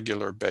somewhat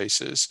regular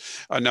basis.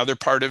 Another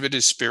part of it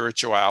is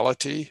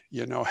spirituality.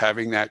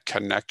 Having that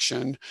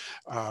connection.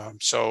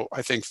 So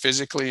I think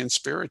physically and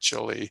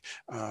spiritually,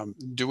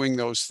 doing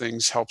those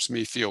things helps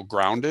me feel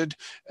grounded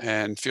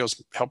and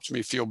helps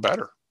me feel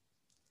better.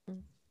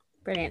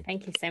 Brilliant.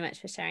 Thank you so much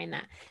for sharing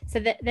that. So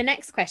the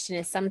next question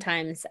is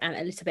sometimes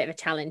a little bit of a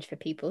challenge for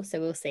people. So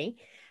we'll see.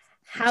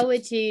 How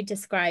would you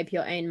describe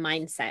your own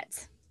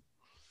mindset?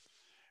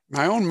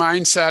 My own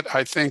mindset,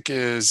 I think,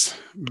 is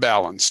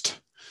balanced.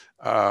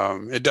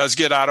 It does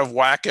get out of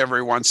whack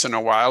every once in a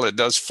while. It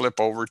does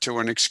flip over to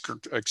an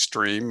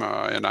extreme,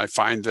 and I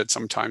find that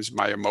sometimes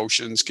my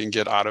emotions can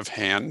get out of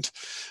hand.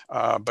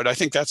 But I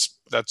think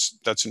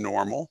that's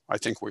normal. I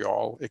think we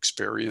all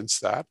experience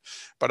that.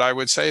 But I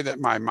would say that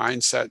my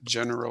mindset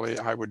generally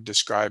I would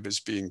describe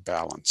as being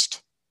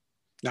balanced,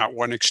 not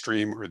one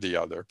extreme or the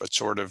other, but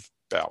sort of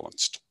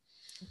balanced.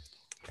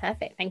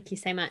 Perfect. Thank you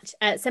so much.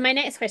 So my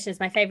next question is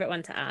my favorite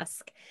one to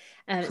ask.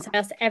 So I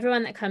ask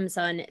everyone that comes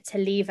on to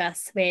leave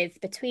us with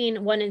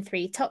between 1 and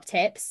 3 top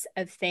tips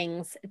of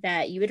things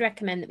that you would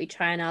recommend that we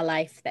try in our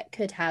life that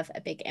could have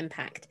a big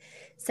impact.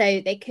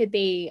 So they could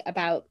be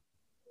about,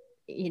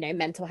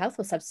 mental health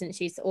or substance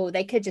use, or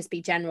they could just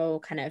be general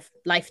kind of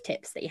life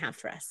tips that you have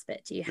for us.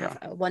 But do you have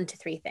a 1 to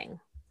 3 thing?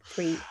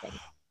 3 things?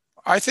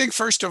 I think,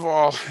 first of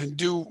all,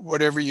 do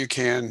whatever you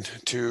can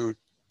to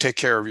take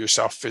care of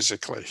yourself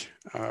physically,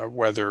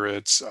 whether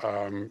it's,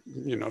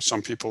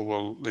 some people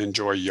will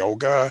enjoy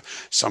yoga,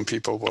 some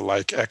people will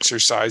like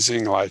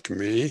exercising like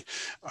me,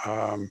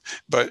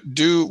 but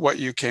do what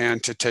you can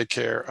to take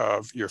care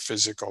of your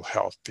physical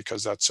health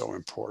because that's so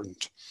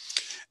important.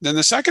 Then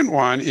the second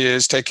one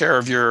is take care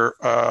of your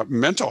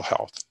mental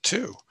health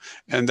too,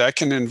 and that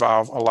can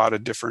involve a lot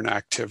of different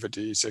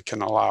activities. It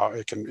can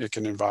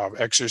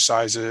involve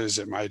exercises.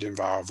 It might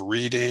involve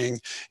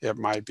reading. It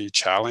might be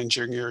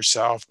challenging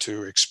yourself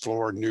to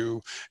explore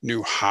new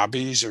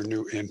hobbies or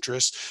new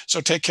interests.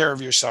 So take care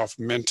of yourself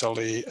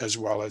mentally as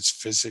well as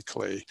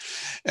physically.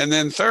 And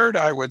then third,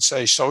 I would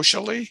say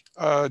socially,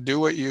 do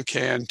what you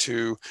can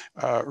to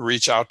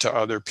reach out to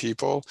other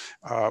people,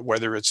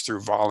 whether it's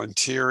through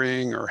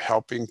volunteering or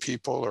helping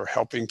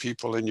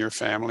people in your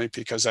family,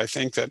 because I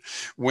think that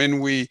when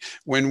we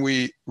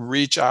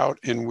reach out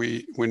and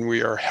when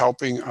we are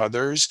helping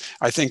others,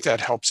 I think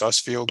that helps us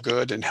feel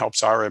good and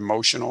helps our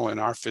emotional and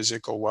our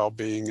physical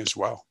well-being as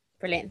well.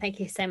 Brilliant. Thank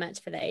you so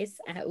much for those.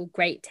 All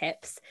great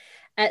tips.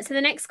 So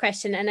the next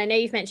question, and I know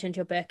you've mentioned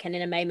your book, and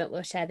in a moment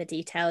we'll share the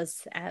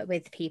details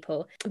with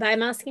people, but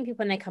I'm asking people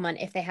when they come on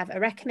if they have a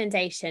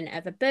recommendation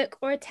of a book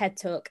or a TED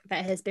Talk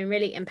that has been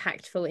really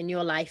impactful in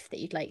your life that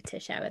you'd like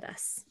to share with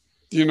us.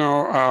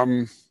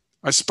 I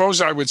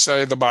suppose I would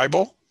say the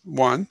Bible,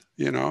 one.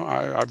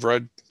 I've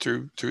read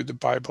through the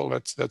Bible.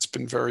 That's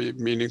been very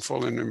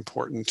meaningful and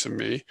important to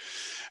me.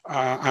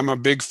 I'm a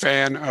big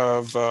fan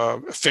of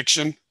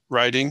fiction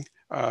writing.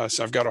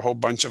 So I've got a whole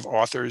bunch of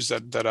authors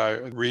that I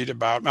read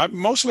about.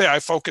 Mostly I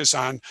focus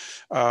on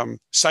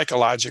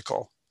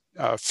psychological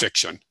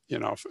fiction,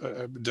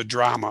 the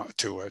drama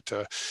to it.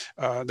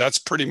 That's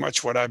pretty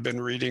much what I've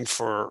been reading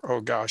for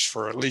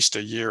at least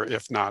a year,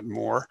 if not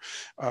more.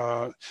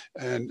 And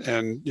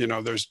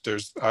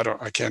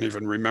I can't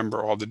even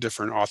remember all the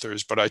different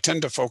authors, but I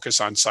tend to focus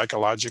on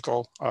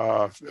psychological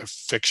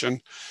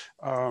fiction,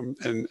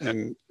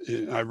 and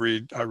I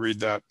read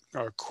that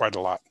quite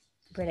a lot.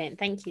 Brilliant.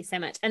 Thank you so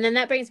much. And then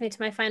that brings me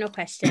to my final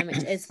question,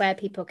 which is where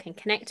people can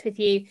connect with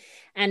you.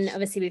 And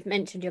obviously we've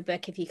mentioned your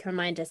book. If you can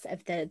remind us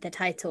of the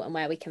title and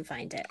where we can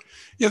find it.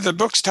 Yeah, the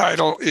book's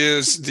title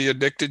is The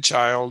Addicted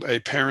Child, A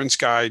Parent's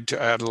Guide to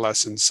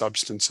Adolescent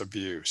Substance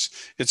Abuse.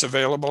 It's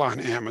available on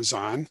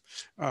Amazon,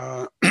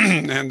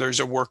 and there's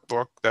a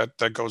workbook that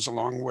goes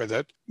along with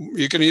it.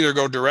 You can either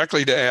go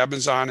directly to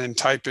Amazon and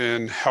type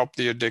in Help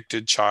the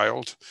Addicted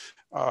Child,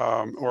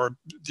 or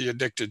The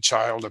Addicted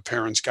Child, A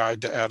Parent's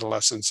Guide to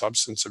Adolescent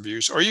Substance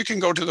Abuse. Or you can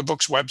go to the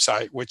book's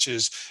website, which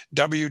is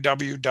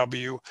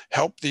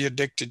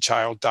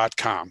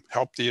www.helptheaddictedchild.com,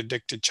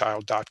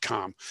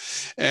 helptheaddictedchild.com.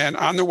 And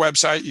on the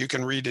website, you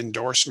can read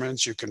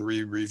endorsements, you can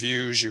read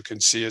reviews, you can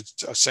see a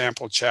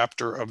sample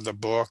chapter of the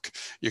book,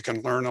 you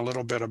can learn a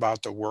little bit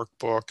about the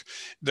workbook.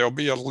 There'll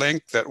be a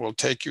link that will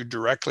take you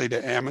directly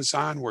to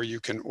Amazon where you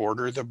can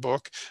order the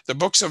book. The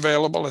book's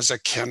available as a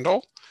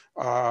Kindle.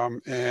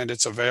 And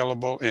it's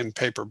available in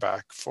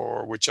paperback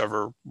for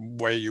whichever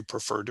way you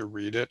prefer to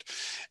read it.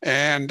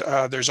 And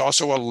there's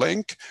also a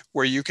link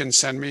where you can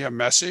send me a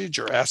message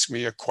or ask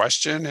me a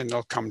question, and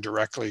they'll come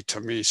directly to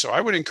me. So I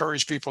would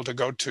encourage people to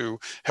go to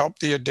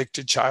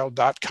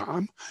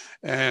helptheaddictedchild.com,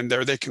 and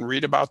there they can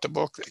read about the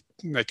book,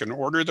 they can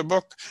order the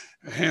book,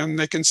 and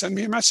they can send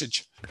me a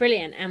message.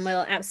 Brilliant. And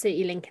we'll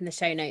absolutely link in the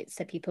show notes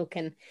so people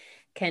can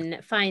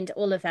can find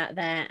all of that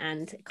there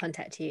and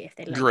contact you if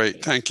they'd like Great.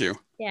 to. Thank you.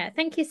 Yeah,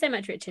 thank you so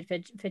much, Richard,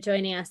 for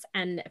joining us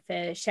and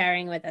for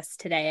sharing with us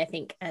today. I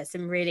think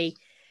some really,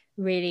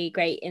 really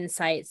great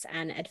insights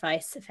and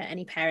advice for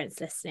any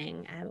parents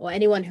listening, or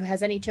anyone who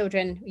has any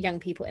children, young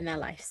people in their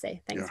life. So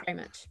thanks very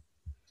much.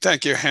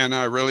 Thank you,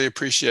 Hannah. I really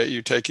appreciate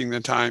you taking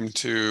the time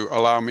to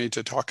allow me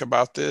to talk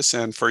about this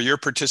and for your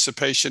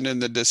participation in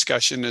the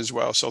discussion as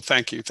well. So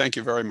thank you. Thank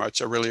you very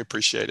much. I really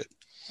appreciate it.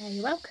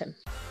 You're welcome.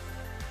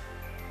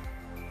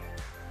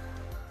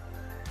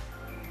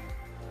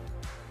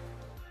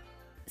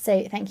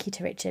 So thank you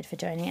to Richard for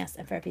joining us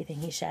and for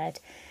everything he shared.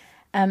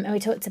 And we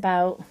talked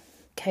about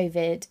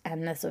COVID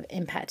and the sort of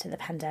impact of the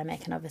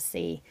pandemic. And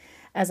obviously,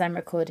 as I'm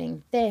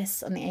recording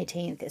this on the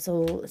 18th, it's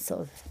all sort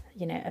of,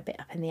 a bit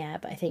up in the air.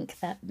 But I think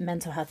that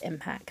mental health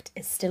impact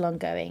is still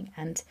ongoing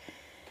and,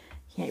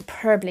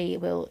 probably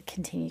will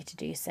continue to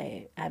do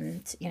so,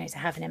 to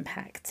have an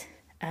impact.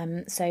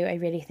 So I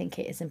really think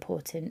it is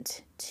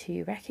important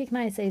to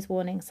recognise those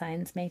warning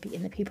signs, maybe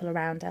in the people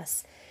around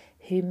us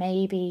who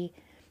maybe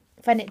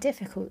find it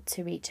difficult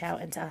to reach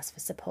out and to ask for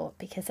support,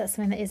 because that's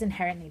something that is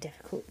inherently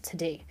difficult to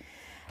do.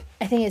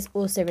 I think it's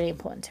also really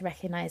important to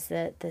recognise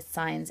the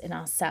signs in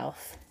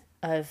ourselves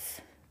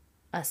of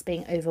us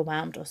being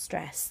overwhelmed or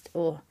stressed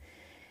or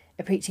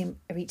reaching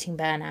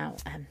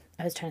burnout.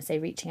 I was trying to say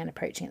reaching and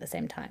approaching at the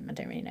same time. I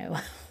don't really know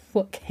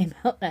what came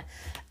out there.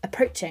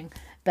 Approaching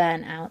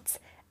burnout,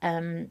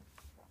 to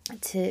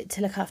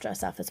look after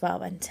ourselves as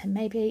well, and to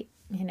maybe,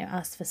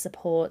 ask for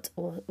support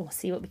or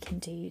see what we can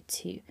do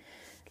to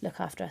look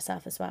after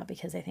ourselves as well,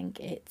 because I think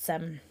it's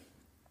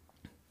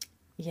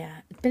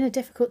it's been a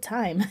difficult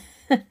time.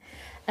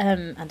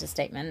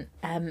 Understatement.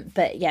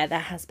 But yeah, there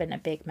has been a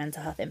big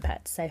mental health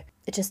impact. So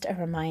just a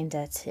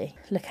reminder to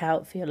look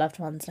out for your loved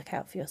ones, look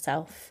out for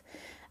yourself.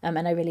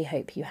 And I really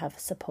hope you have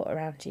support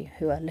around you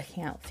who are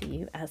looking out for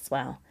you as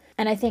well.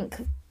 And I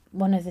think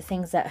one of the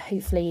things that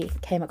hopefully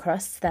came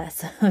across there,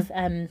 sort of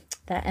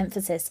that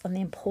emphasis on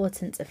the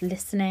importance of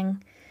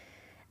listening,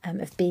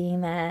 of being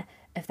there,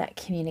 of that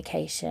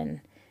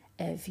communication,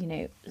 of,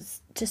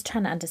 just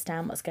trying to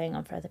understand what's going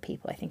on for other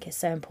people, I think is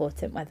so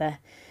important, whether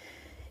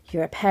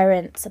you're a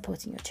parent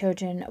supporting your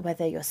children,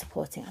 whether you're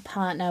supporting a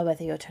partner,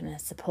 whether you're trying to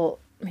support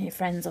your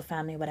friends or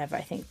family, whatever.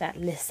 I think that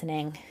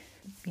listening,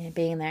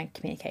 being there and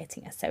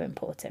communicating is so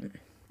important.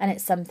 And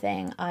it's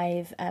something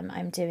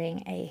I'm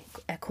doing a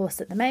course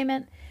at the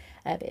moment,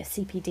 a bit of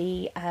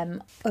CPD,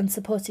 on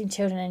supporting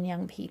children and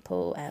young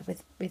people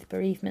with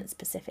bereavement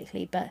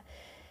specifically. But,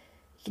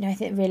 I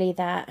think really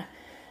that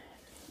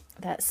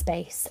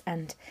space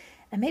and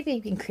maybe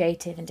being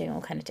creative and doing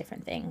all kind of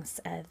different things.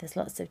 There's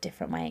lots of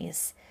different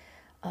ways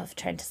of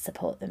trying to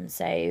support them.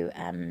 So,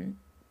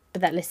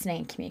 but that listening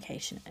and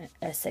communication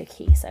are so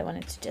key. So I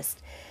wanted to just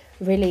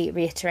really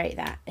reiterate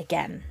that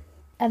again.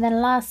 And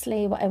then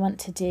lastly, what I want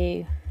to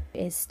do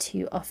is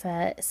to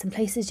offer some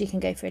places you can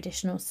go for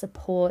additional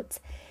support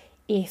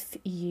if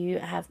you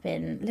have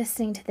been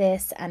listening to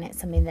this and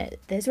it's something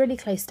that's really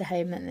close to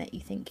home and that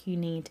you think you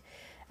need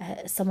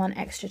someone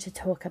extra to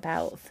talk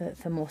about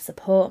for more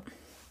support.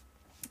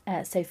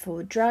 So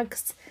for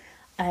drugs,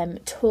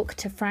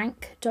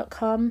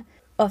 talktofrank.com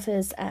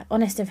offers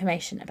honest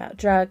information about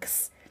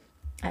drugs,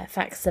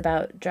 facts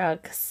about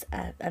drugs,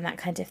 and that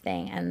kind of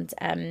thing. And,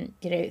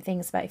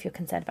 things about if you're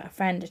concerned about a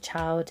friend, a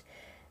child,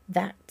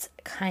 that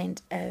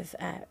kind of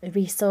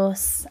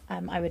resource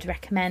I would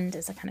recommend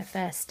as a kind of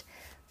first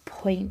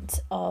point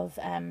of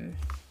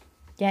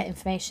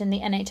information. The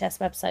NHS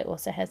website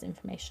also has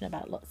information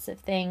about lots of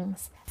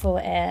things. For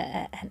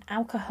an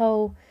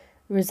alcohol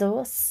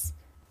resource,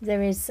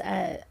 there is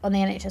on the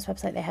NHS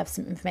website they have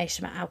some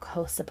information about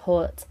alcohol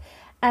support.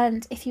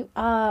 And if you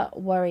are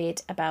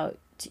worried about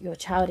your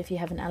child, if you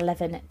have an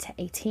 11 to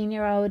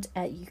 18-year-old,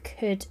 you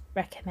could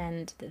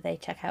recommend that they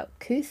check out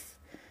Kooth.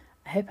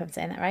 I hope I'm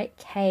saying that right.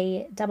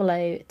 KOOTH.com,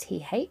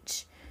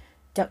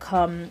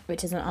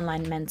 which is an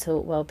online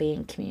mental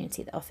wellbeing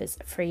community that offers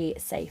free,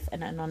 safe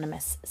and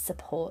anonymous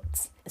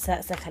support. So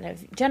that's a kind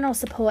of general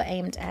support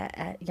aimed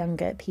at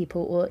younger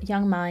people or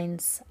young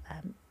minds.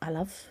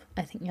 I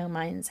think Young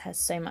Minds has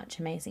so much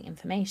amazing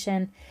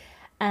information.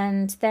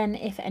 And then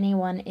if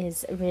anyone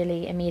is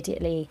really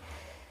immediately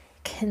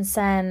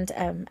concerned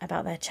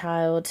about their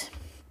child,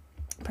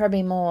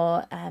 probably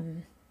more a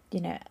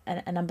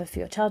number for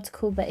your child to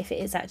call, but if it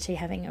is actually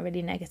having a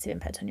really negative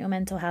impact on your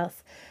mental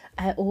health,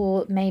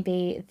 or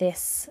maybe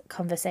this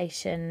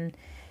conversation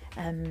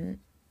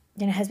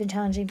has been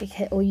challenging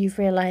or you've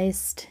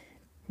realised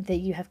that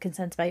you have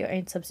concerns about your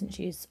own substance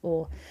use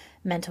or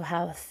mental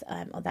health,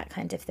 or that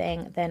kind of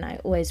thing, then I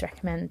always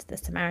recommend the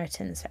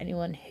Samaritans for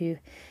anyone who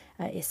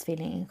is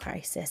feeling in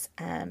crisis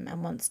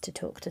and wants to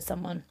talk to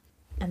someone.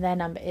 And their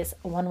number is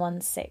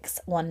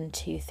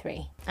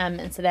 116123.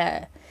 And so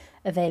they're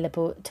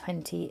available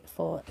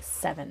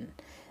 24/7.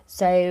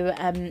 So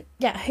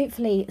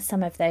hopefully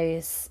some of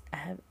those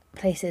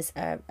places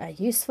are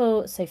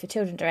useful. So for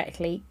children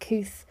directly,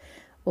 Kooth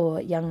or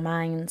Young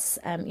Minds.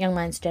 Young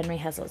Minds generally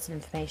has lots of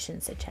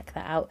information, so check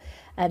that out.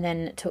 And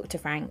then Talk to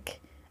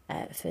Frank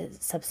for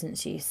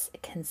substance use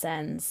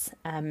concerns.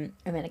 And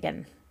then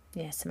again,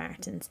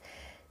 Samaritans.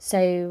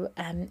 So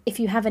if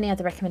you have any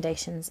other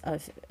recommendations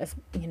of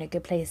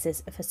good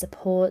places for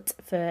support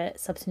for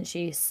substance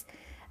use,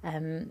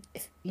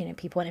 if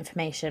people want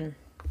information,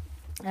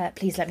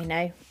 please let me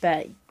know.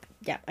 But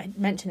yeah, I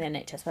mentioned the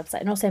NHS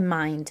website, and also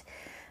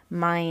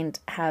Mind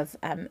have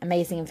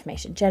amazing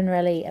information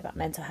generally about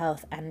mental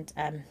health and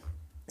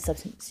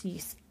substance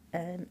use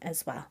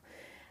as well,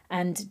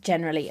 and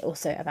generally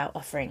also about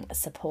offering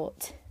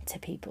support to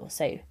people.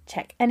 So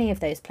check any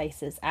of those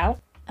places out.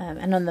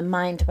 And on the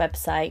Mind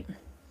website,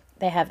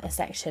 they have a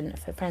section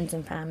for friends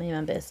and family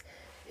members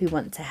who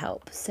want to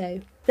help.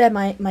 So they're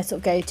my sort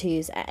of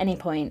go-tos at any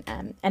point.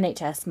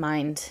 NHS,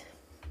 Mind,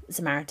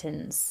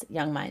 Samaritans,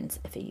 Young Minds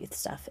for youth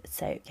stuff.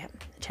 So yeah,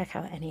 check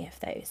out any of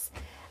those.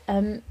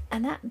 And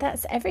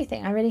that's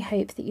everything. I really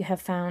hope that you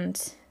have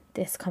found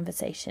this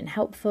conversation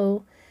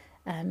helpful.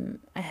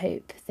 I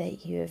hope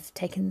that you have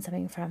taken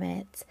something from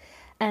it.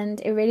 And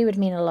it really would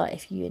mean a lot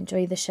if you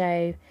enjoy the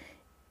show,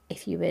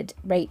 if you would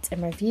rate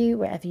and review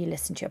wherever you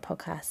listen to your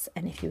podcasts,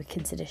 and if you would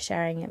consider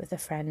sharing it with a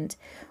friend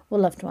or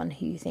loved one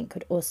who you think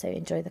would also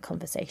enjoy the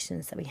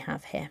conversations that we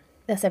have here.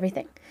 That's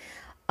everything.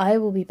 I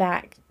will be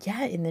back,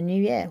 in the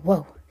new year.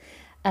 Whoa.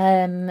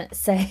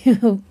 So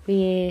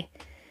we're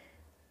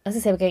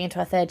going into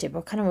our third year, but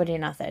we're kind of already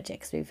in our third year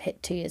because we've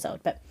hit 2 years old.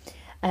 But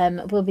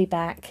we'll be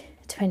back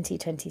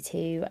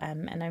 2022,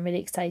 and I'm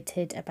really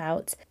excited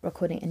about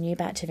recording a new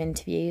batch of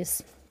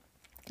interviews.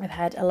 I've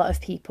had a lot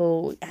of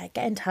people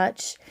get in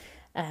touch,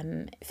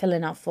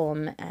 filling out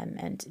form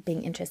and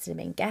being interested in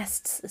being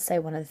guests.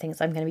 So one of the things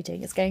I'm going to be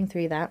doing is going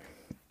through that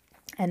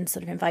and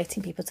sort of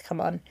inviting people to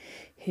come on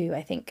who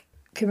I think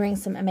can bring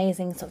some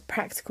amazing sort of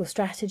practical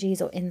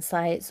strategies or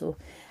insights or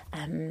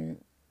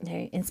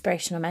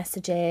inspirational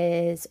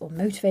messages or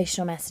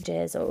motivational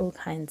messages or all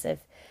kinds of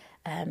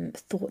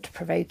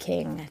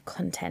thought-provoking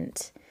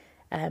content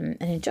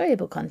and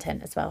enjoyable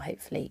content as well,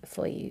 hopefully,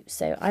 for you.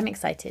 So I'm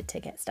excited to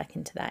get stuck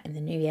into that in the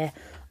new year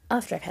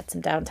after I've had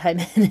some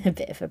downtime and a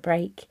bit of a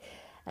break,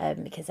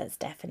 because that's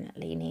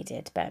definitely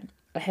needed. But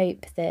I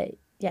hope that,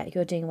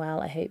 you're doing well.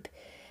 I hope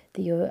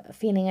that you're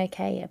feeling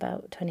okay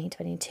about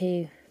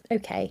 2022.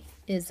 Okay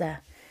is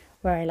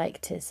where I like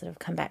to sort of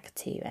come back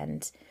to.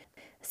 And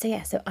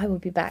so I will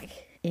be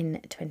back in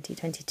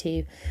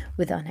 2022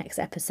 with our next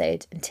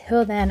episode.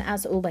 Until then,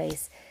 as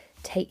always,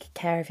 take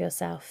care of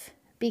yourself,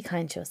 be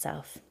kind to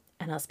yourself,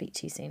 and I'll speak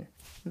to you soon.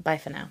 Bye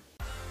for now.